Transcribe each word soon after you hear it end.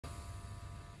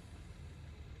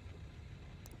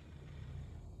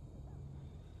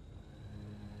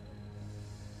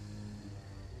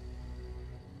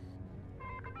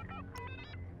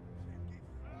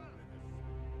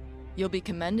You'll be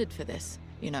commended for this,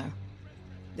 you know.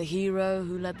 The hero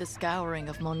who led the scouring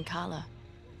of Mon Cala.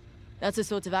 That's the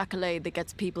sort of accolade that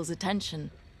gets people's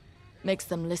attention, makes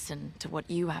them listen to what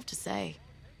you have to say.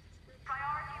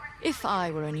 If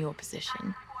I were in your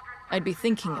position, I'd be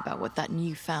thinking about what that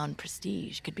newfound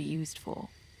prestige could be used for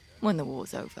when the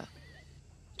war's over.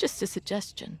 Just a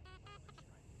suggestion.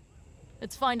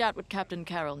 Let's find out what Captain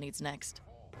Carroll needs next.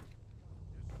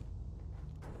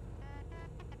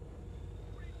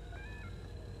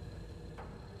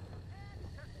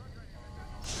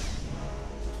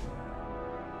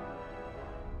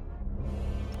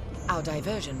 Our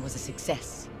diversion was a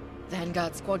success.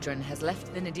 Vanguard Squadron has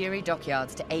left the Nadiri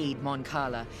dockyards to aid Mon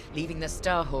Cala, leaving the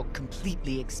Starhawk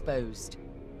completely exposed.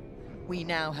 We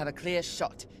now have a clear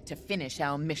shot to finish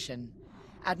our mission.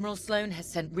 Admiral Sloane has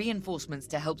sent reinforcements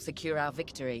to help secure our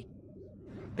victory.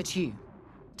 But you,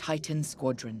 Titan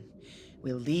Squadron,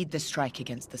 will lead the strike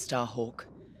against the Starhawk.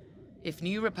 If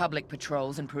New Republic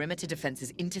patrols and perimeter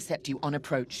defenses intercept you on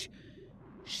approach,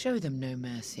 show them no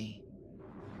mercy.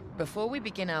 Before we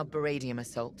begin our Baradium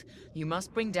assault, you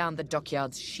must bring down the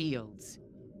dockyard's shields.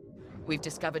 We've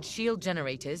discovered shield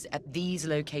generators at these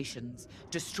locations.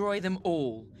 Destroy them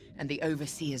all, and the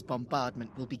Overseer's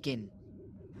bombardment will begin.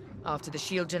 After the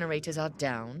shield generators are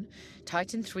down,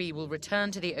 Titan III will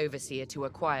return to the Overseer to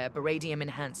acquire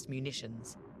Baradium-enhanced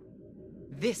munitions.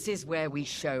 This is where we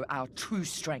show our true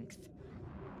strength.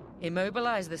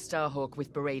 Immobilize the Starhawk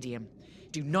with Baradium.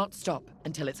 Do not stop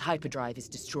until its hyperdrive is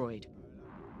destroyed.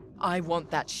 I want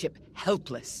that ship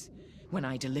helpless when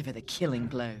I deliver the killing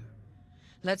blow.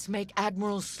 Let's make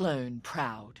Admiral Sloane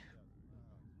proud.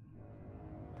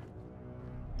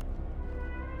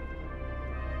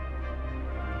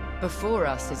 Before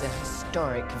us is a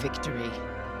historic victory,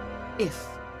 if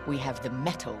we have the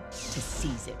mettle to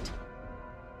seize it.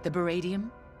 The Baradium,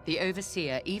 the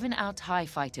Overseer, even our TIE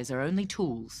fighters are only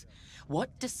tools.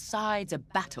 What decides a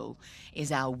battle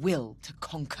is our will to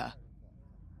conquer.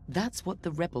 That's what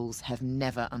the rebels have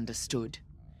never understood.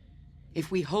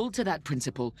 If we hold to that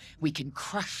principle, we can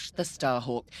crush the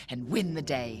Starhawk and win the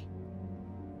day.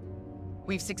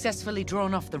 We've successfully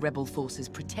drawn off the rebel forces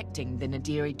protecting the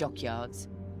Nadiri dockyards.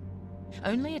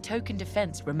 Only a token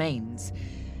defense remains,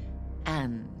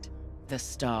 and the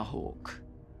Starhawk.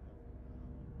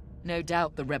 No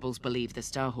doubt the rebels believe the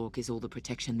Starhawk is all the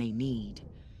protection they need.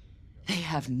 They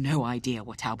have no idea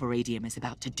what our Baradium is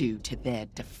about to do to their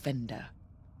defender.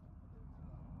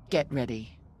 Get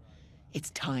ready. It's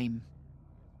time.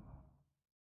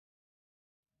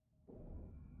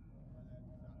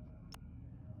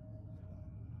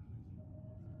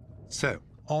 So,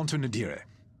 on to Nadiri.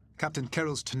 Captain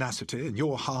Carroll's tenacity and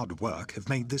your hard work have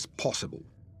made this possible.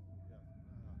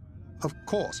 Of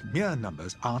course, mere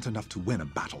numbers aren't enough to win a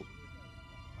battle.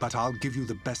 But I'll give you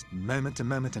the best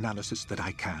moment-to-moment analysis that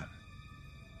I can.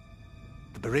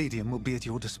 The Baradium will be at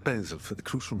your disposal for the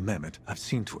crucial moment. I've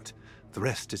seen to it. The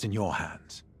rest is in your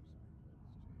hands.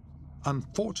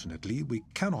 Unfortunately, we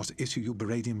cannot issue you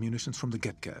Baradium munitions from the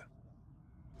get-go.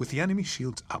 With the enemy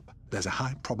shields up, there's a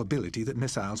high probability that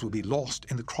missiles will be lost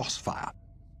in the crossfire.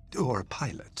 Or a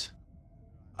pilot.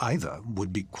 Either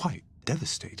would be quite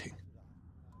devastating.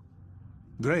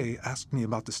 Gray asked me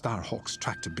about the Starhawk's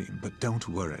tractor beam, but don't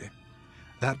worry.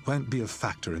 That won't be a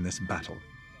factor in this battle.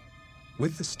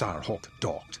 With the Starhawk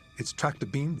docked, its tractor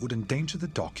beam would endanger the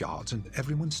dockyards and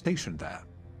everyone stationed there.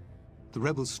 The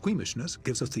rebels' squeamishness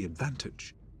gives us the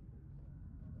advantage.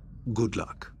 Good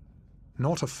luck.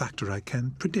 Not a factor I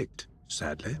can predict,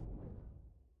 sadly.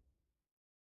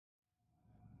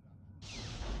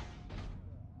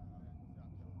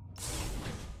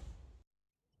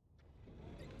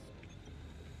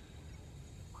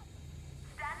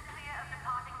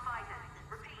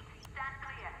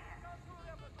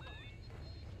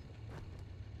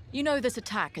 You know this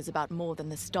attack is about more than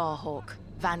the Starhawk,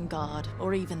 Vanguard,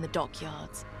 or even the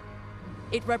dockyards.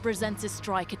 It represents a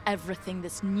strike at everything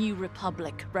this new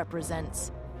Republic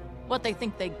represents. What they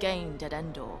think they gained at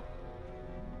Endor.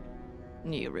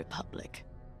 New Republic.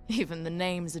 Even the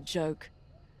name's a joke.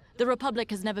 The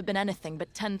Republic has never been anything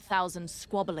but 10,000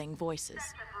 squabbling voices.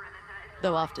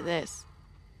 Though after this,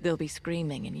 they'll be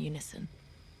screaming in unison.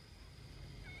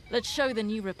 Let's show the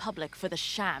New Republic for the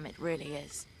sham it really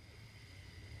is.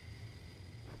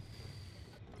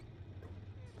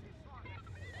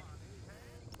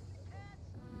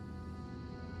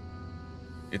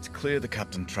 It's clear the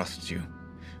Captain trusts you.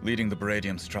 Leading the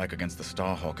Baradium strike against the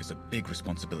Starhawk is a big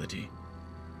responsibility.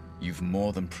 You've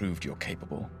more than proved you're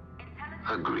capable.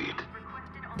 Agreed.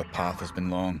 The path has been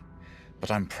long,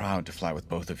 but I'm proud to fly with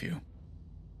both of you.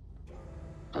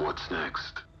 What's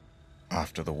next?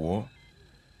 After the war?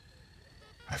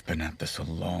 I've been at this a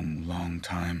long, long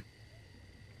time.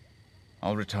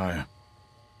 I'll retire.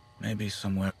 Maybe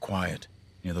somewhere quiet,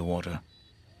 near the water.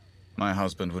 My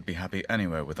husband would be happy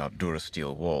anywhere without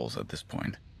Durasteel walls at this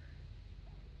point.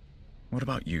 What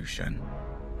about you, Shen?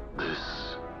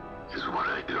 This is what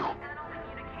I do.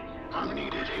 I'm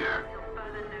needed here.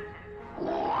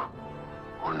 War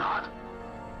or not.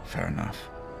 Fair enough.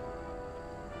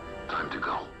 Time to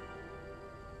go.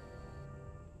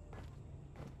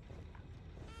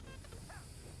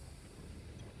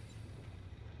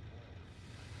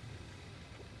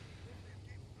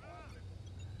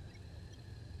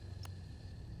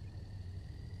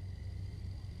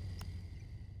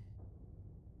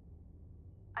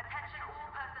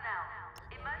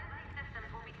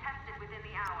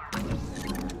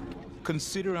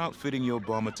 Consider outfitting your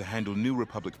bomber to handle New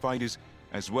Republic fighters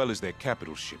as well as their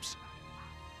capital ships.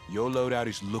 Your loadout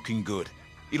is looking good.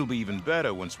 It'll be even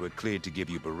better once we're cleared to give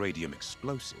you beradium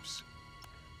explosives.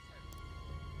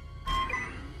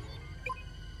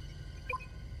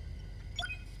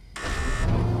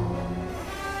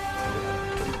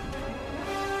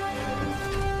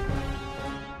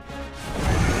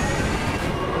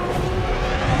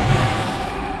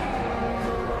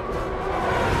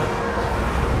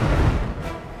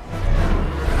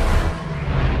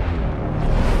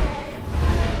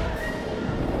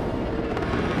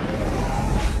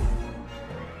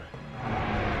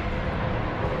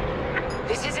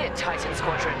 This is it, Titan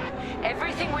Squadron.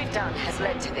 Everything we've done has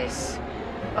led to this.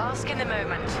 Bask in the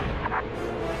moment,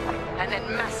 and then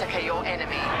massacre your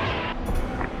enemy.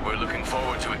 We're looking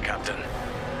forward to it, Captain.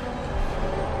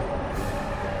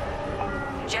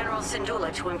 General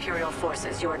Syndulla to Imperial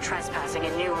forces. You are trespassing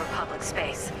in New Republic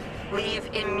space. Leave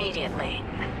immediately.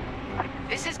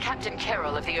 This is Captain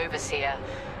Carroll of the Overseer.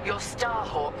 Your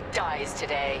Starhawk dies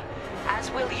today,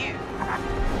 as will you.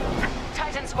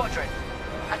 Titan Squadron,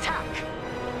 attack!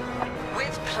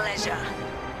 With pleasure.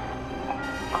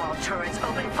 All turrets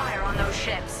open fire on those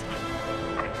ships.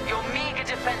 Your meager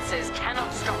defenses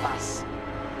cannot stop us.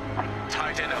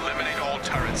 Titan, eliminate all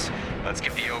turrets. Let's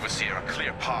give the Overseer a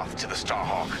clear path to the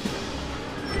Starhawk.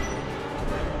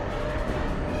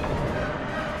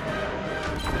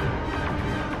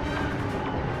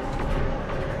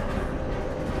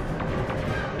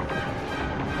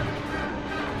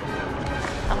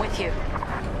 I'm with you.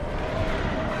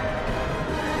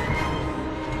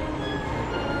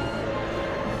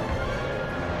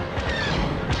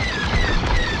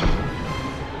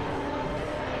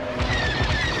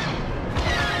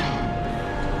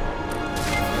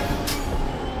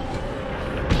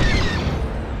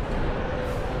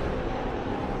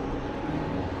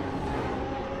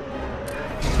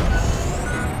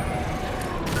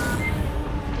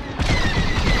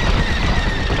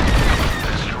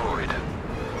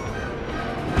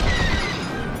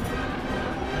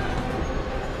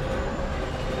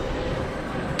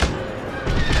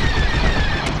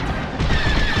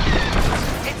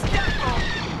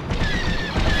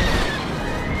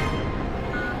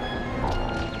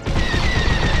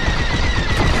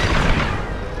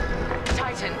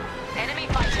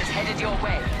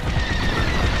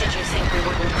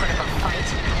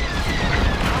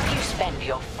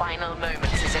 Your final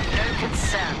moments is of no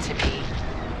concern to me.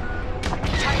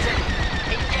 Titan,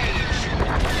 engage!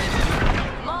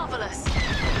 Marvelous!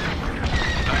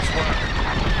 Nice work.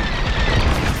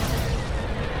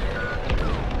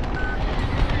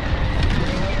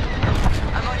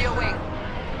 I'm on your wing.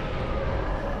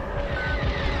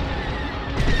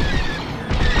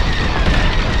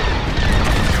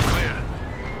 You're clear.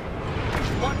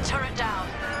 One turret down.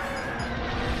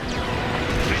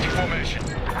 Changing formation.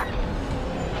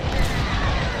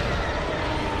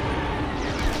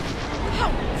 How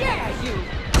dare you!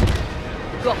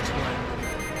 Got one.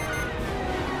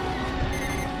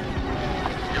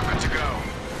 You're good to go.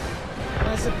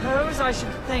 I suppose I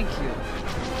should thank you.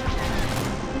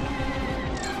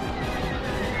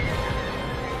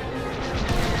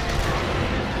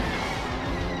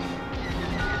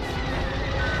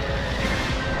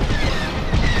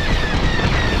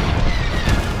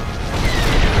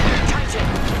 Titan,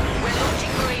 we're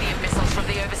launching beradium missiles from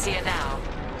the Overseer now.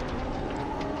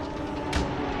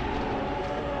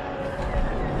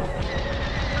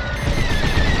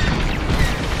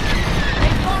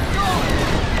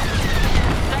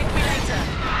 Thank me later.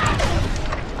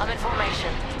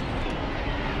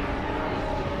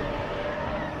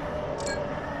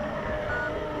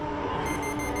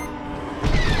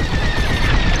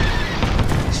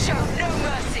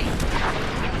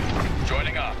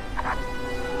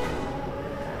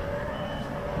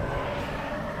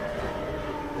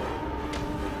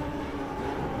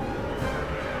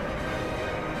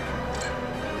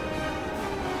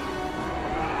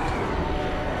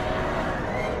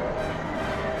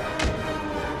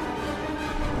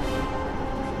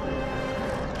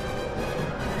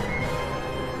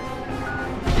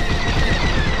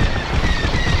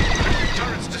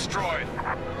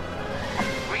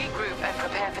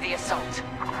 the assault.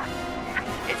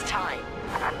 It's time.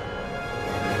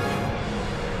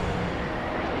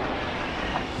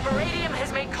 Baradium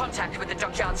has made contact with the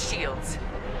dockyard's shields.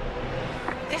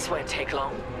 This won't take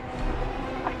long.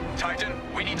 Titan,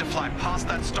 we need to fly past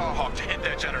that Starhawk to hit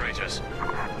their generators.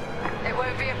 It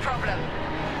won't be a problem.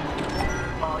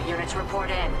 All units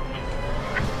report in.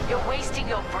 You're wasting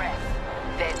your breath.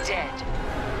 They're dead.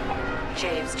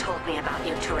 James told me about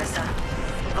you, Teresa.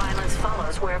 Violence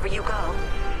follows wherever you go.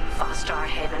 Fostar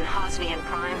Haven, Hosnian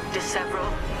Prime,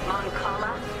 Decevral, Mon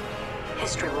Cala.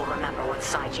 History will remember what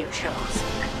side you chose.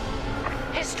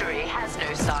 History has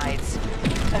no sides,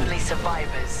 only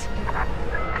survivors.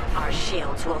 Our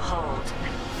shields will hold.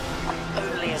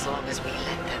 Only as long as we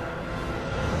let them.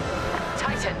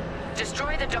 Titan,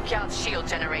 destroy the dockyard's shield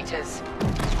generators.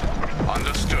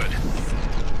 Understood.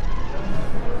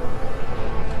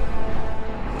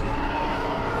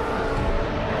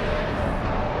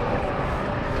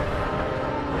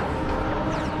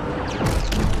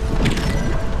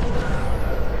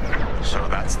 So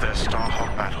that's their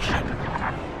Starhawk battleship.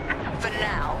 For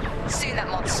now, soon that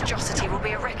monstrosity will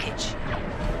be a wreckage.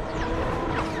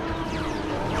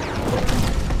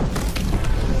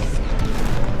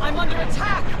 I'm under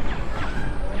attack!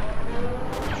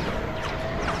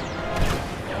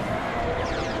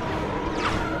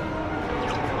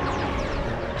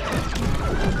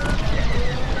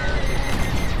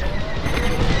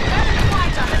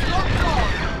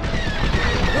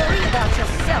 Worry about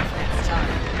yourself next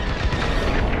time.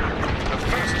 The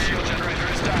first shield generator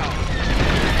is down.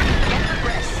 Get the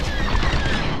rest.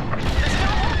 The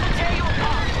Starhawk will tear you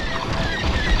apart.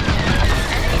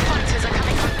 Enemy fighters are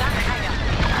coming from that hangar.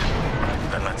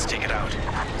 Then let's take it out.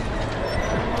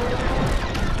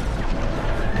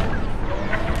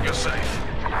 You're safe.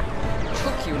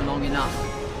 Took you long enough.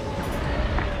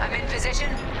 I'm in position.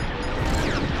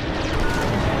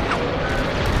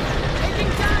 Taking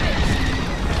damage!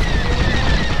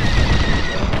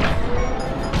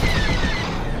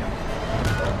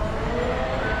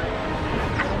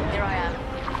 Here I am.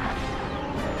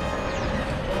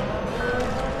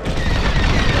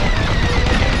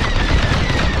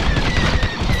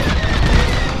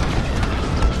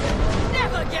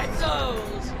 Never gets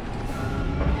old!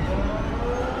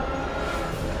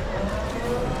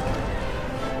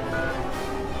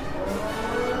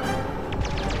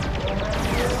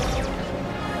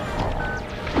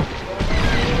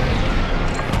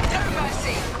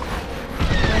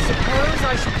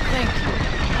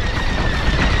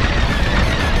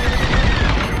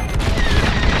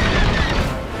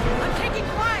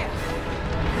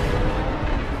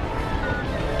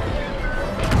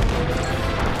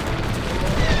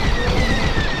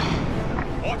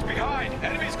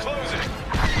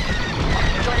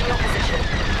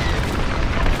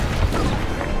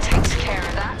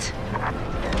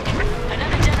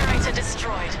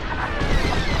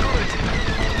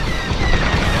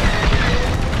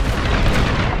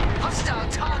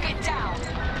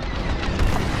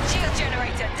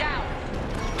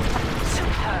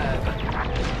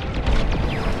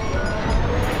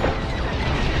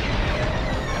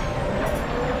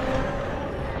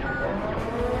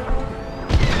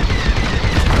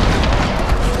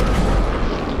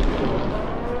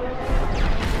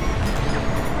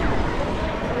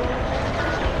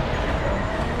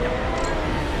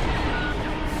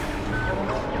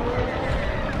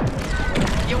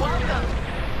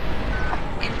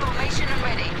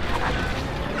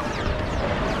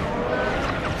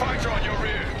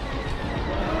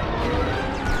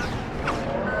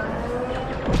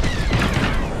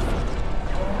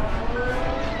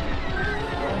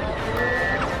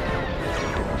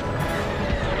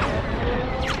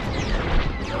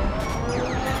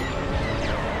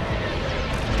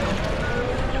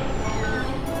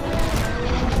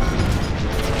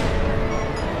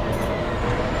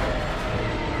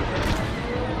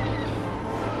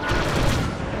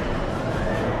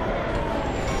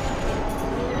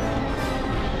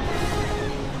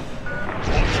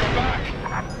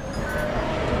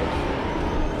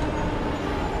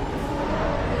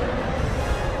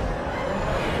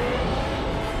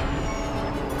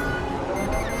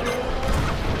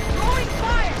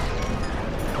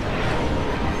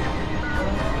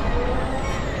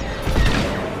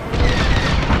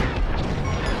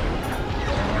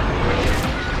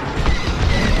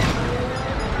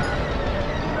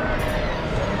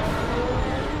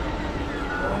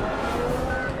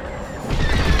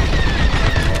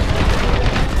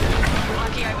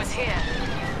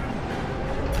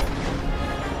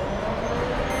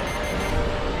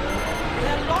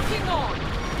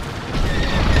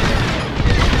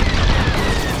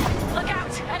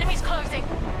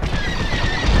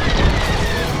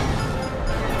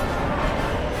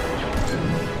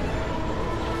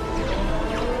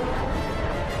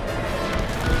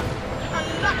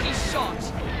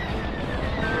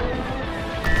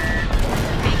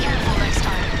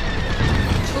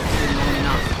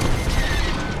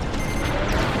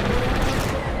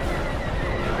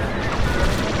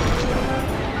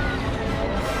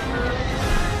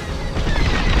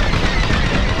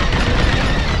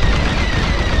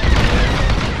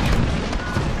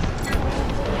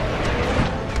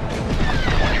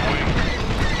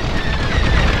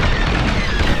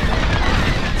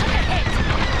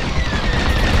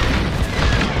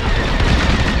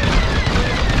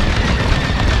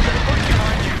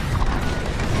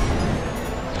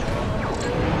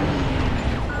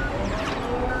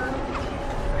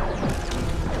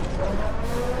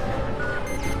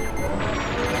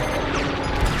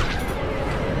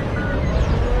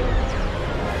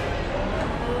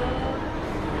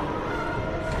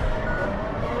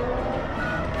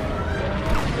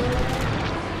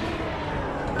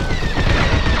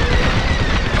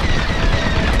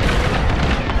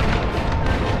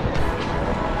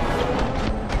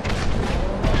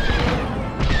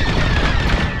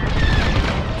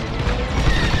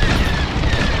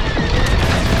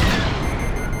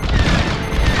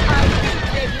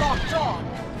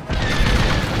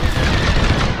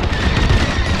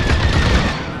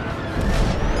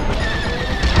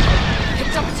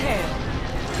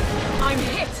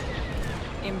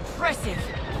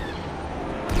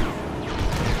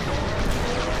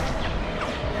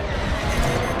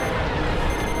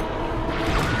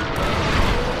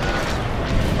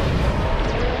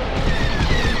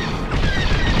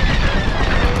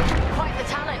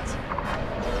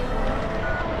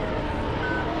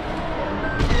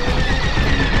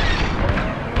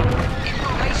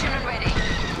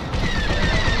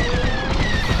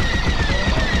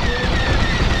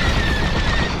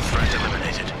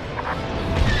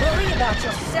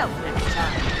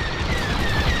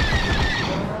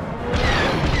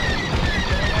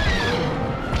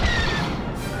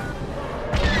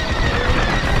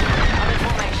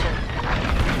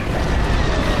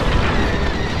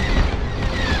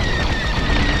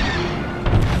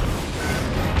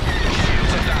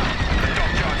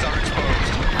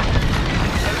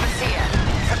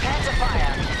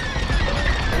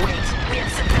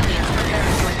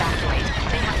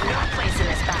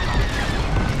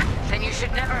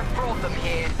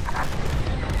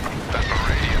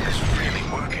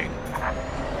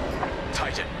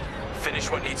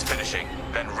 Finish what needs finishing,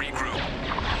 then regroup.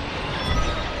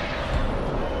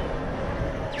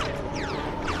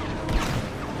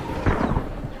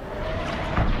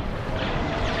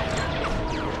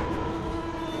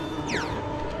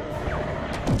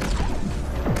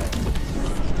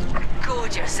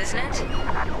 Gorgeous, isn't it?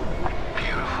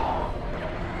 Beautiful.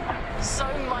 So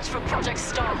much for Project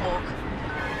Starhawk.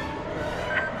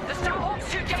 The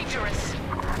Starhawk's too dangerous.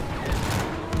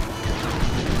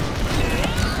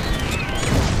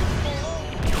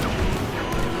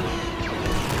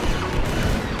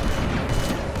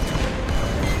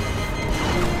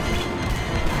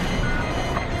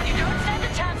 You don't stand a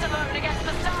chance alone against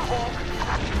the Starhawk.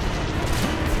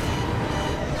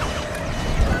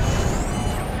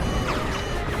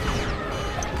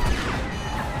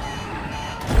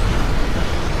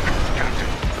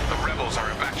 Captain, the rebels are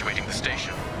evacuating the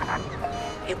station.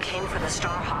 You came for the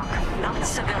Starhawk, not the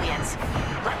civilians.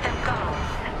 Let them go.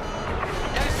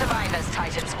 No survivors,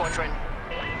 Titan Squadron.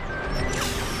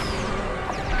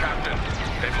 Captain,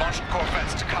 they've launched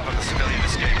corvettes to cover the civilian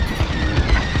escape.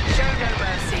 Show no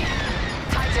mercy.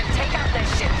 Titan, take out their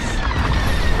ships.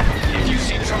 If you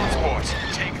see transports,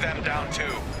 take them down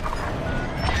too.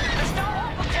 The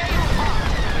Starhawk will tear you apart.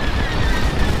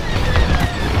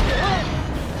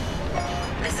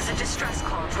 This is a distress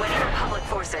call to any Republic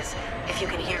forces. If you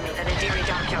can hear me, the Nadiri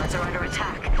dockyards are under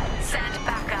attack. Send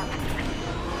backup.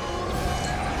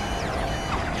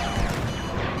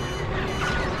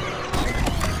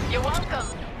 You're welcome.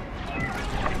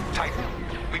 Titan,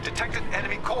 we've detected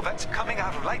enemy corvettes coming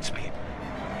out of Lightspeed.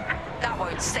 That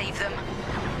won't save them.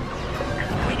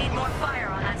 We need more fire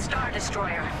on that Star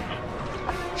Destroyer.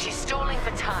 She's stalling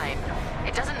for time.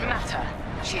 It doesn't matter.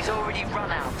 She's already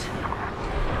run out.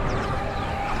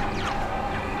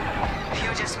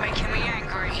 You're just making me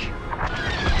angry.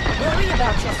 Worry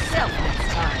about yourself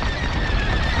next time.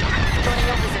 Joining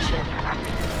your position.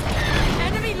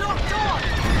 Enemy locked on!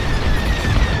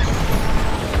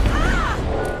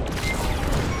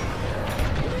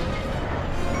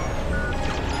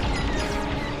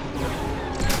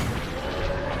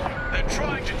 They're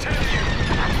trying to tell you.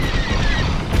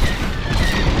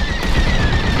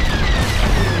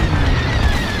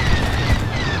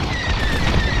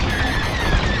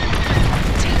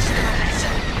 Teach them a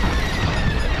lesson.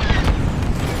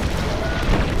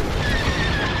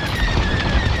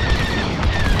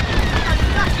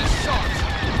 Lucky shot!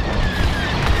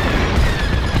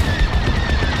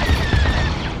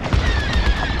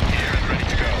 Here and ready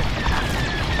to go.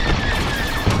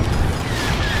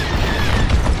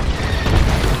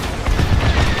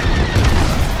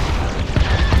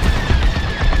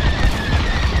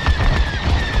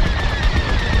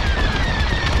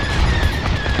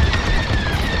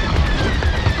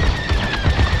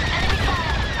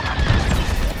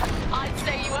 I'd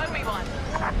say you owe me one.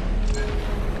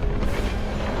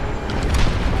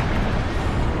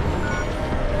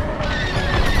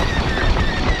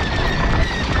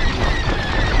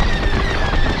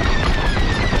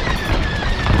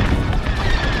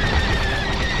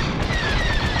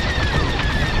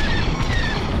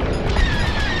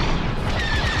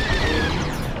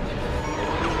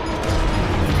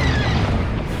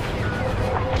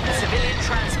 The civilian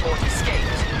transport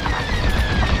escaped.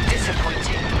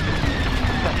 Disappointing.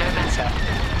 But no matter.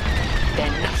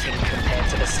 They're nothing compared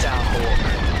to the Starhawk.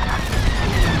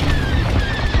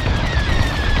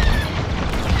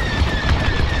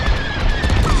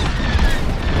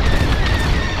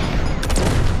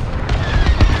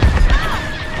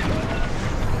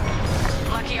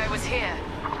 Lucky I was here.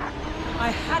 I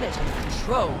had it under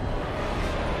control.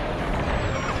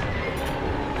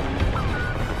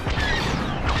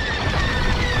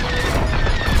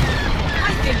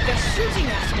 I think they're shooting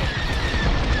at me.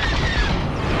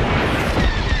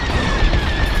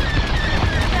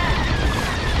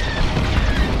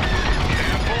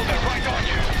 Careful, they're right on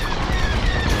you.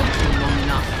 Took you long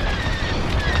enough.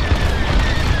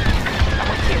 I'm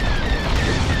with you.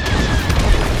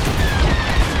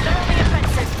 They're on the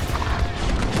offensive.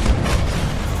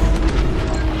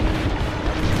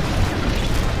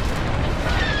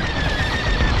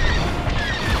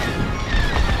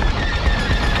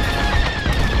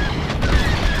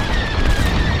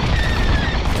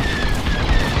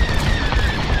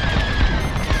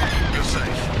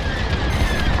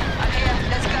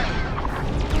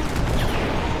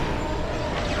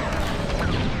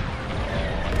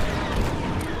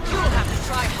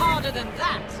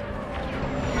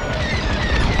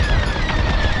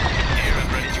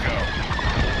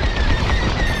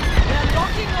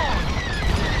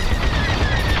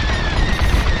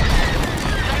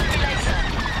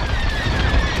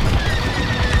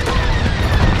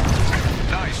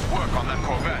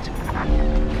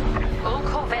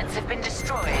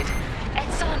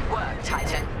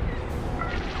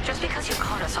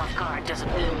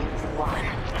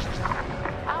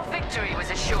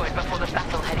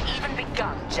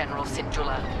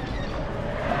 Sinjula.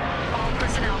 All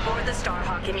personnel board the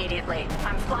Starhawk immediately.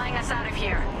 I'm flying us out of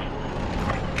here.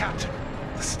 Captain,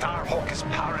 the Starhawk is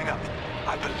powering up.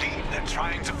 I believe they're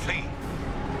trying to flee.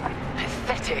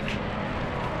 Pathetic.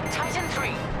 Titan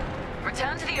 3,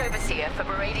 return to the Overseer for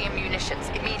Beradium munitions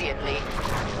immediately.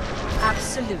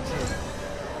 Absolutely.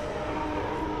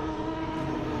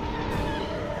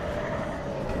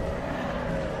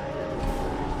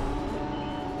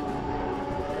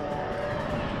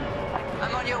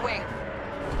 I'm on your wing.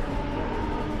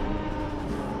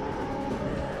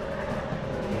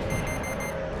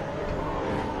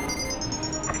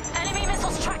 Enemy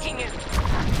missiles tracking you!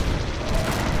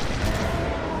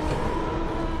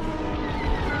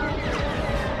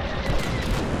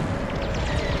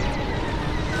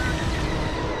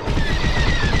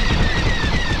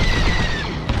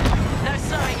 No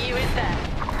slowing you, is there?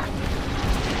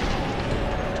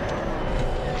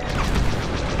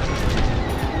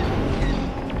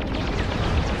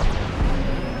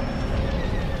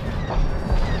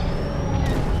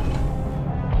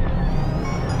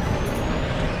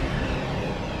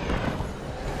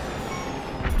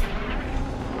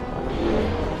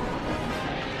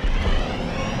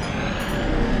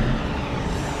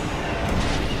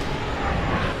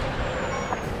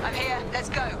 I'm here. Let's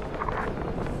go.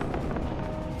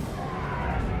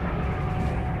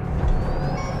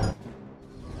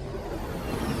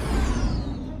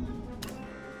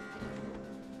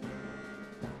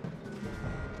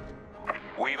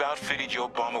 We've outfitted your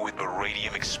bomber with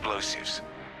beradium explosives.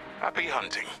 Happy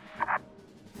hunting.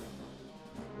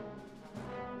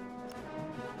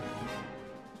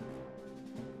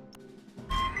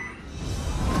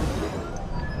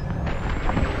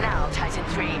 Now, Titan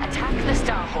 3, attack the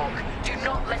Starhawk. Do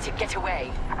not let it get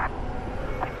away.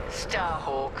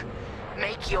 Starhawk,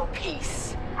 make your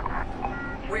peace.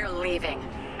 We're leaving,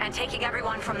 and taking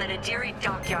everyone from the Nadiri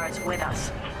dockyards with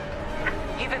us.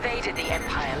 You've evaded the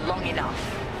Empire long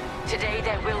enough. Today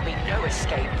there will be no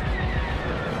escape.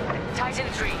 Titan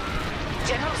 3,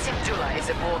 General Sinjula is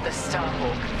aboard the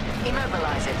Starhawk.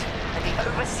 Immobilize it, and the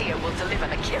Overseer will deliver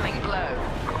the killing blow.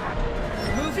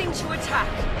 Moving to attack.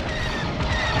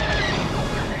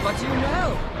 What do you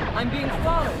know? I'm being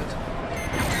followed.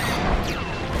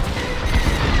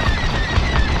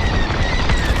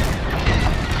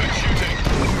 Good shooting.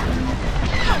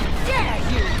 How dare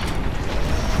you!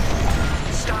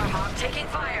 Starhawk taking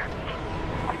fire.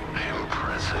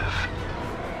 Impressive.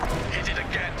 Hit it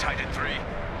again, Titan 3.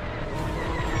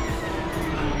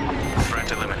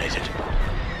 Threat eliminated.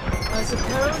 I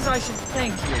suppose I should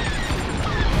thank you.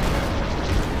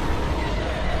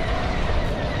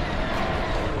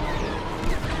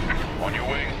 On your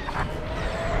wing.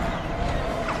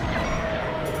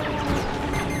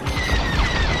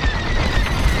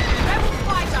 Rebel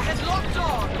fighter has locked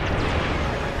on!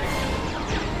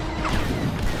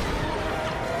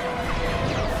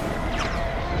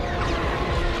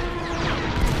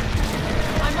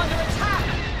 I'm under attack!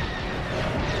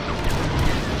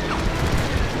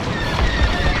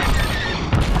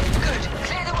 Good,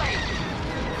 clear the way.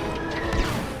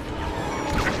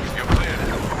 You're cleared.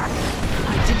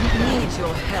 I didn't need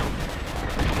your help.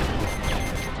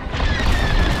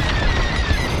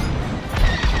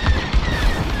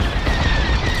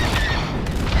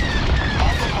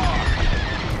 On the mark.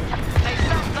 They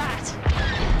found that!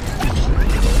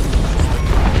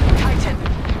 Titan,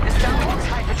 the Starhawk's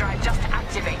hyperdrive just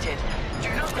activated. Do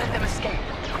not let them escape.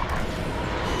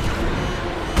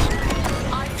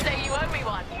 I'd say you owe me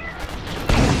one.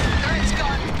 Turret's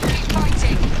gone. Keep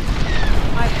fighting.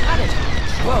 I had it.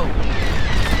 Whoa.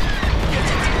 Get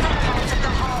to different parts of the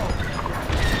hull.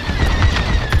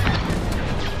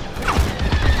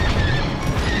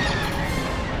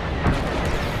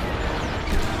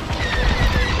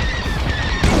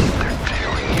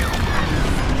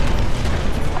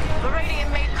 Beradium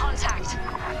made contact.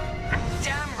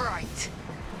 Damn right.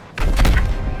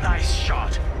 Nice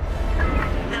shot.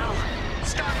 No.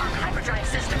 Starhawk hyperdrive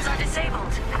systems are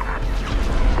disabled.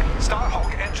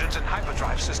 Starhawk engines and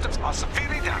hyperdrive systems are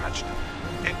severely damaged.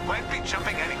 It won't be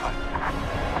jumping anyone.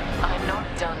 I'm not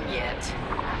done yet.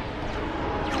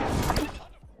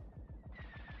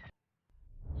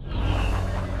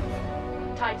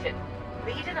 Titan,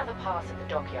 lead another pass at the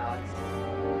dockyards.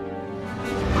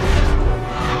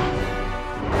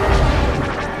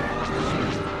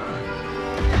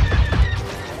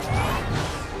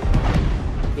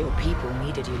 Your people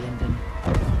needed you, Lyndon.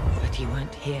 But you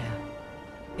weren't here.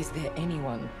 Is there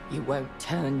anyone you won't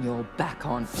turn your back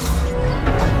on?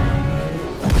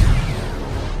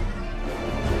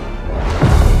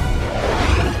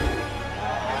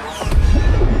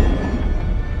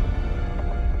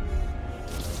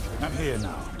 I'm here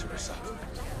now, Teresa.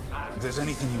 If there's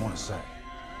anything you want to say,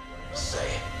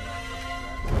 say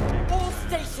it. All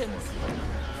stations!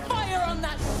 Fire on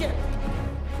that ship!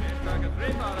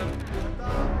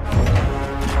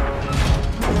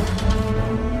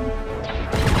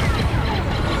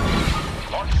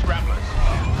 Launch scramblers.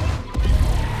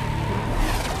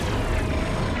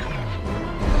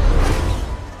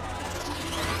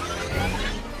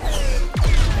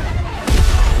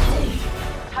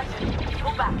 Titan,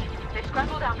 pull back. They've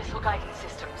scrambled our missile guidance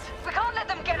systems. We can't let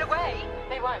them get away!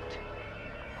 They won't.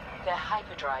 Their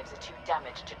hyperdrives are too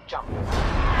damaged to jump.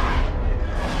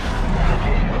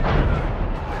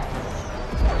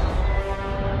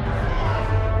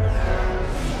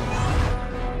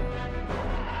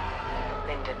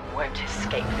 Lyndon won't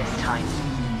escape this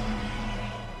time.